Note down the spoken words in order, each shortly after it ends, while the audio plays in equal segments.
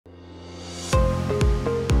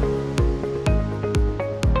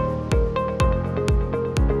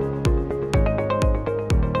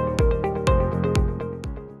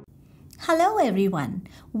Hello everyone,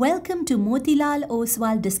 welcome to Motilal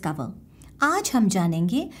Oswal Discover. आज हम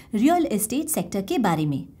जानेंगे रियल एस्टेट सेक्टर के बारे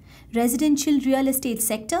में। रेजिडेंशियल रियल एस्टेट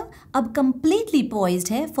सेक्टर अब completely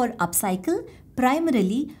poised है for upcycle,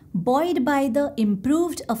 primarily buoyed by the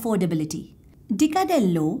improved affordability. Decadal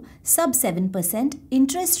low, sub 7%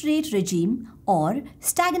 interest rate regime और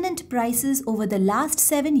stagnant prices over the last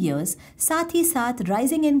 7 years, साथ ही साथ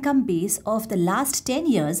rising income base of the last 10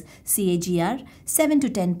 years CAGR 7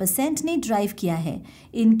 to 10% ने drive किया है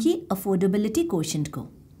इनकी affordability quotient को।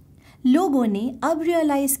 लोगों ने अब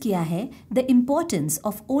रियलाइज किया है the importance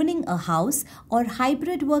of owning a house और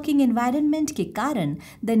हाइब्रिड वर्किंग एनवायरनमेंट के कारण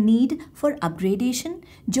द नीड फॉर अपग्रेडेशन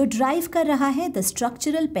जो ड्राइव कर रहा है the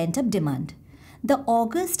structural pent up demand. The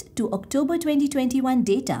August to October 2021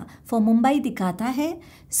 data for Mumbai दिखाता है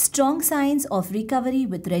strong science of recovery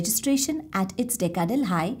with registration at its डेकाडल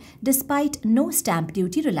high despite no stamp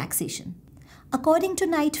duty relaxation. According to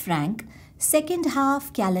Knight Frank, second half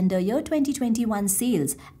calendar year 2021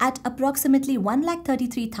 sales at approximately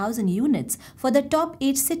 133,000 units for the top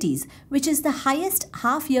 8 cities, which is the highest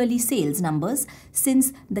half-yearly sales numbers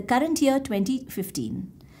since the current year 2015.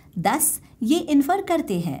 Thus, ये infer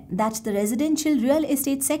करते हैं that the residential real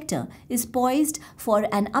estate sector is poised for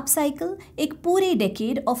an upcycle एक पूरे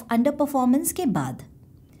decade of underperformance के बाद।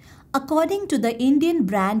 According to the Indian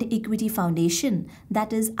Brand Equity Foundation,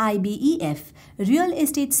 that is IBEF, real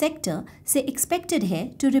estate sector से expected है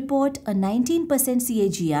to report a 19%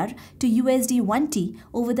 CAGR to USD 1T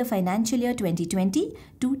over the financial year 2020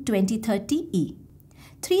 to 2030 E.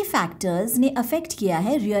 3 factors ने affect किया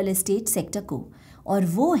है real estate sector को और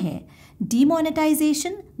वो है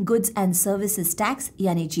demonetization, goods and services tax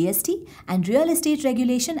यानी GST and real estate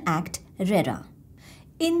regulation act RERA.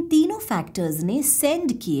 इन तीनों फैक्टर्स ने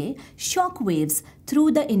सेंड किए shock waves through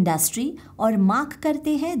the industry और मार्क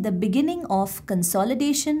करते हैं द बिगिनिंग ऑफ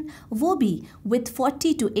कंसोलिडेशन, वो भी with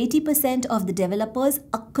 40 to 80% of the developers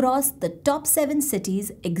across the top 7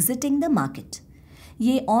 cities exiting the market.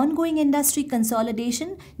 ये ongoing industry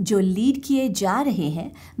consolidation जो लीड किए जा रहे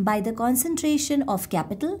हैं by the concentration of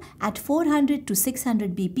capital eight 400 to 600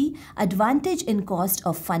 BP, advantage in cost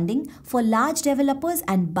of funding for large developers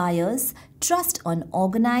and buyers, trust on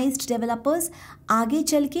organized developers, आगे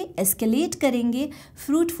चल के escalate करेंगे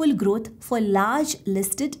fruitful growth for large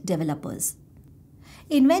listed developers.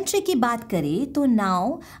 Inventory की बात करें तो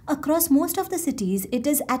now across most of the cities it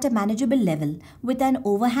is at a manageable level with N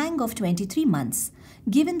overhang of 23 months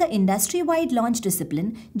given the industry wide launch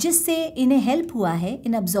discipline जिससे इन्हें help हुआ है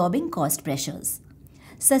इन absorbing cost pressures.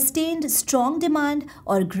 Sustained strong demand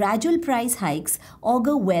और gradual price hikes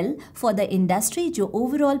auger well for the industry जो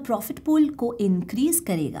overall profit pool को increase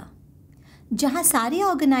करेगा। जहां सारे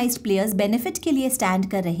ऑर्गेनाइज्ड प्लेयर्स बेनिफिट के लिए स्टैंड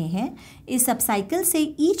कर रहे हैं, इस अपसाइकिल से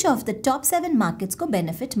each of the top 7 markets को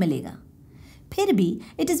बेनिफिट मिलेगा। फिर भी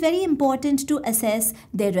it is very important to assess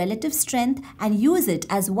there relative strength and use it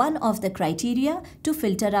as one of the criteria to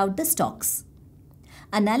filter out the stocks.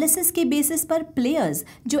 Analysis के बेसिस पर players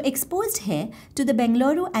जो exposed है to the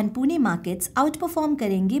Bengaluru and Pune markets out perform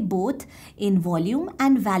करेंगे both in volume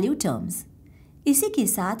and value terms. इसी के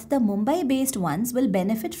साथ the Mumbai based once will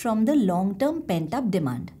benefit from the long term pent up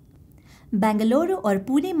demand. Bengaluru और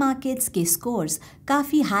Pune markets के स्कोर्स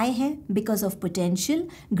काफ़ी हाई है because of potential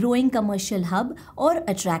growing commercial hub और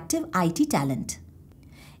attractive IT talent.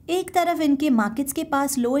 एक तरफ इनके मार्केट्स के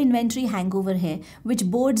पास लो इन्वेंट्री हैंगओवर है विच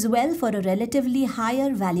boards well for a relatively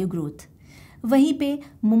higher value growth. वहीं पे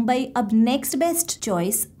मुंबई अब नेक्स्ट बेस्ट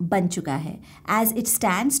चॉइस बन चुका है as it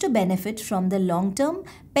stands to benefit from the long term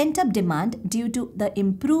pent up demand due to the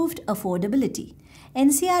improved affordability.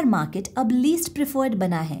 NCR market अब least preferred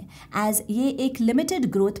बना है as ये एक लिमिटेड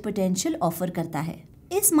ग्रोथ पोटेंशियल ऑफर करता है।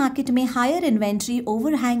 इस मार्केट में हायर इन्वेंट्री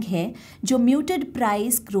ओवरहैंग है जो म्यूटेड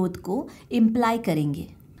प्राइस ग्रोथ को इम्प्लाई करेंगे।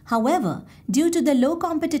 However, due to the low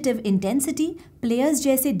competitive intensity, players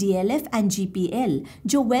जैसे DLF and GPL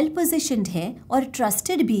जो well positioned है और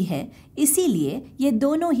trusted भी है, इसीलिए ये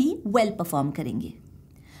दोनों ही well perform करेंगे।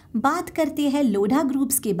 बात करते हैं लोढ़ा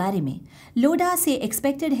ग्रुप्स के बारे में। लोढ़ा से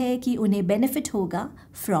expected है कि उन्हें benefit होगा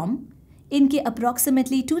from इनके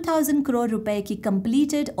approximately 2000 करोड़ रुपए की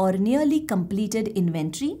completed और nearly completed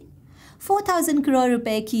inventory, 4000 करोड़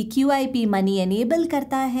रुपए की QIP मनी एनेबल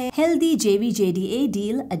करता है healthy JVJDA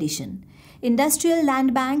deal addition, industrial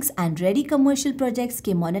land banks and ready commercial projects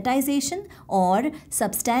के मोनेटाइजेशन और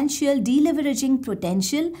substantial डीलिवरेजिंग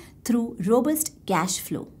potential through robust cash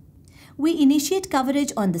flow. We initiate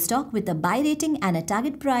coverage on the stock with a buy rating and a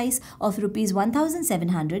target price of rupees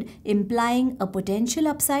 1700, implying a potential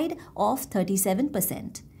upside of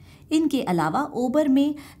 37%. इनके अलावा ओबर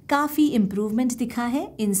में काफ़ी improvement दिखा है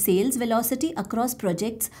इन sales velocity across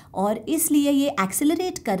projects और इसलिए ये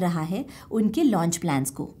accelerate कर रहा है उनके लॉन्च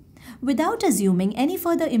प्लान्स को। Without assuming any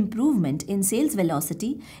further improvement in sales velocity,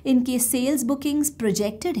 इनके sales bookings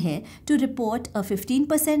projected है to report a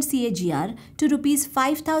 15% CAGR to rupees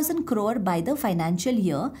 5,000 crore by the financial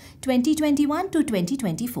year 2021 to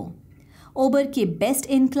 2024. ओबर के best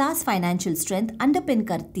in class financial strength अंडरपिन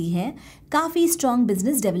करती है काफ़ी स्ट्रॉन्ग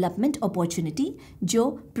बिजनेस डेवलपमेंट अपॉर्चुनिटी जो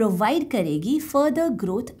provide करेगी further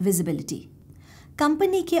growth visibility.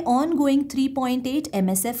 Company के ongoing 3.8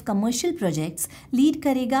 MSF commercial projects lead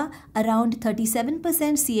करेगा around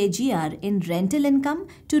 37% CAGR in rental income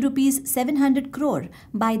to rupees 700 crore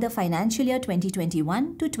by the financial year 2021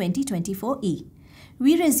 to 2024 E.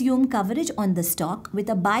 We resume coverage on the stock with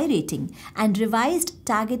a buy rating and revised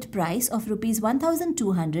target price of rupees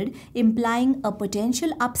 1,200, implying a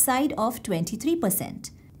potential upside of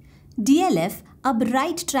 23%. DLF अब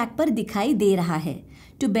right track पर दिखाई दे रहा है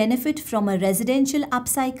to benefit from a residential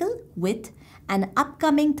upcycle with an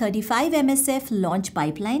upcoming 35 MSF launch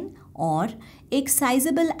pipeline और एक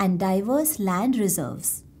sizable and diverse land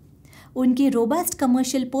reserves. उनके robust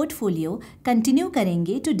commercial portfolio continue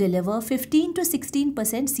करेंगे to deliver 15 to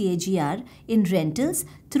 16% CAGR in rentals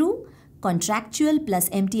through contractual plus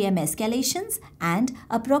MTM escalations and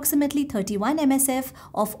approximately 31 MSF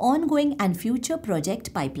of ongoing and future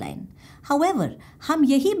project pipeline. However, हम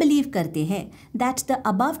यही believe करते हैं that the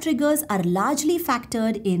above triggers are largely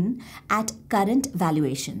factored in at current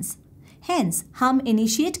valuations. Hence, हम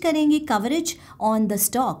initiate करेंगे coverage on the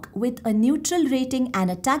stock with a neutral rating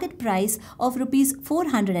and a target price of rupees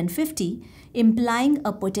 450, implying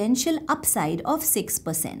a potential upside of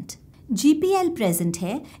 6%. GPL present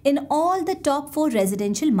है in all the top 4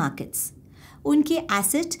 residential markets. उनके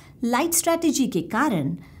asset light strategy के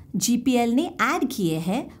कारण GPL ने add किए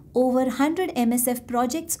हैं over 100 MSF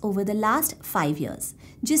projects over the last 5 years,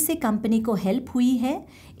 जिससे company को help हुई है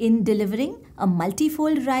in delivering a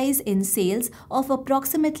multifold rise in sales of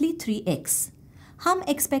approximately 3x. हम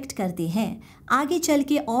एक्सपेक्ट करते हैं आगे चल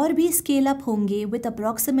के और भी स्केल अप होंगे with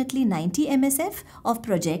approximately 90 MSF of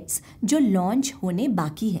projects जो लॉन्च होने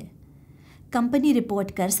बाकी है। कंपनी रिपोर्ट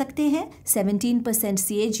कर सकते हैं 17%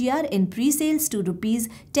 CAGR in pre-sales to rupees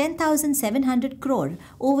 10,700 crore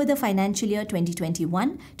over the financial year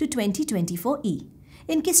 2021 to 2024 E.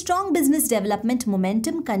 इनके strong business development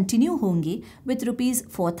momentum continue होंगे with rupees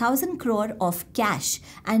 4,000 crore of cash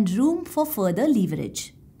and room for further leverage.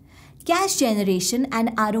 Cash generation and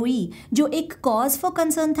ROE जो एक cause for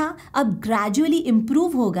concern था अब gradually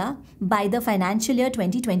improve होगा by the financial year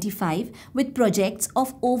 2025 with projects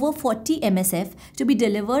of over 40 MSF to be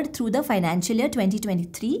delivered through the financial year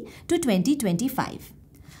 2023 to 2025.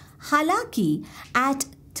 हालांकि eight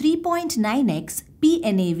 3.9x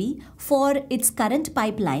PNAV for its current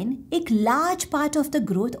pipeline एक large part of the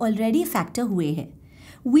growth already factor हुए हैं.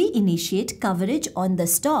 We initiate coverage on the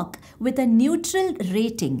stock with a neutral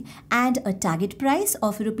rating and a target price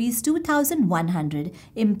of rupees 2,100,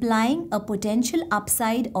 implying a potential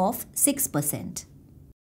upside of 6%.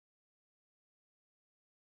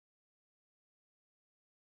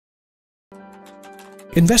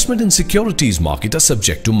 Investment in securities market are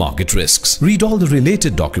subject to market risks. Read all the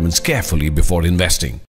related documents carefully before investing.